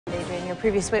Your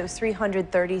previous weight was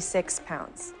 336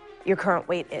 pounds. Your current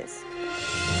weight is?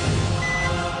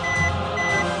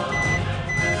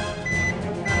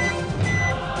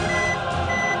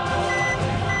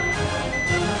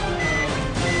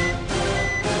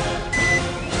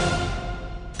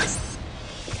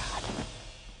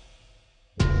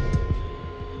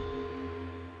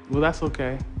 Well, that's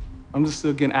okay. I'm just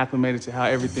still getting acclimated to how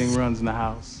everything runs in the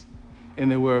house. And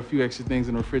there were a few extra things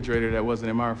in the refrigerator that wasn't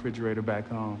in my refrigerator back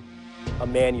home. A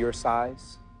man your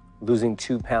size, losing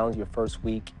 2 pounds your first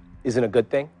week isn't a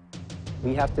good thing.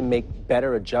 We have to make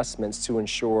better adjustments to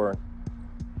ensure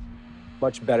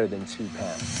much better than 2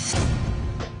 pounds.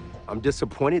 I'm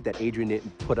disappointed that Adrian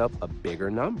didn't put up a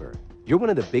bigger number. You're one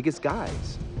of the biggest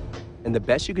guys. And the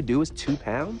best you could do is 2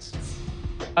 pounds?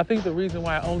 I think the reason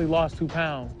why I only lost 2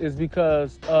 pounds is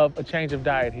because of a change of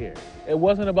diet here. It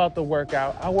wasn't about the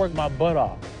workout. I worked my butt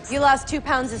off. You lost 2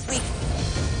 pounds this week.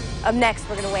 Up next,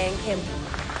 we're gonna weigh in Kim.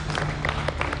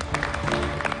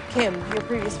 Kim, your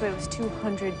previous weight was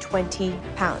 220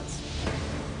 pounds.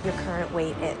 Your current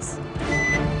weight is?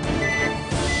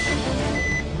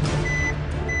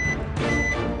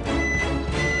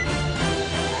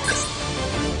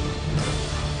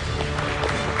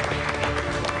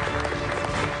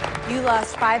 You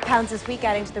lost 5 pounds this week,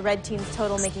 adding to the red team's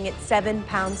total, making it 7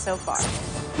 pounds so far.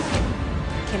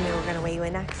 Kimmy, we're gonna weigh you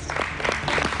in next.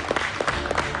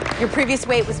 Your previous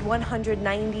weight was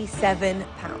 197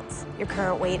 pounds. Your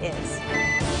current weight is?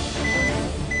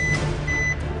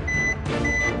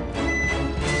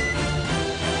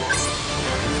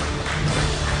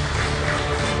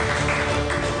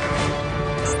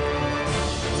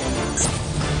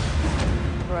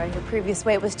 Roy, your previous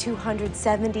weight was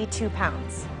 272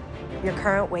 pounds. Your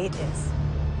current weight is?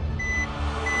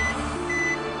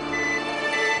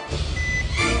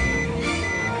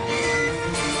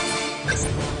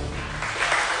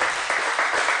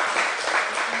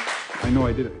 I know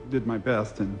I did my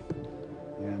best, and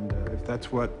if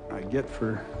that's what I get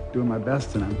for doing my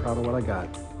best, then I'm proud of what I got.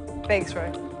 Thanks,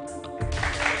 Roy.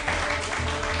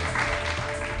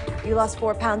 You lost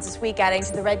 4 pounds this week, adding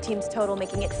to the red team's total,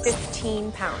 making it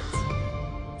 15 pounds.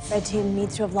 Red team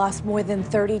needs to have lost more than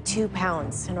 32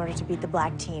 pounds in order to beat the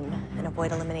black team and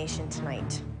avoid elimination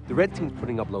tonight. The red team's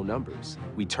putting up low numbers.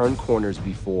 We turned corners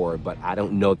before, but I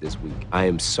don't know this week. I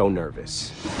am so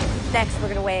nervous. Next, we're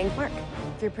gonna weigh in Mark.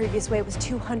 Your previous weight was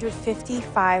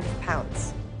 255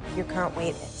 pounds. Your current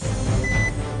weight is?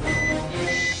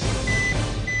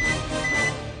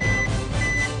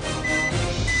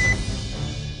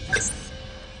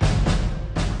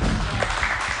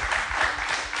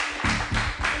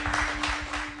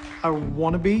 I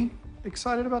want to be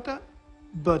excited about that,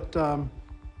 but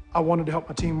I wanted to help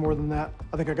my team more than that.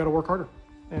 I think I got to work harder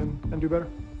and do better.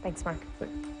 Thanks, Mark.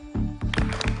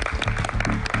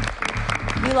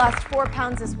 You lost 4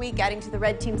 pounds this week, adding to the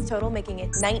red team's total, making it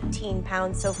 19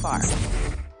 pounds so far.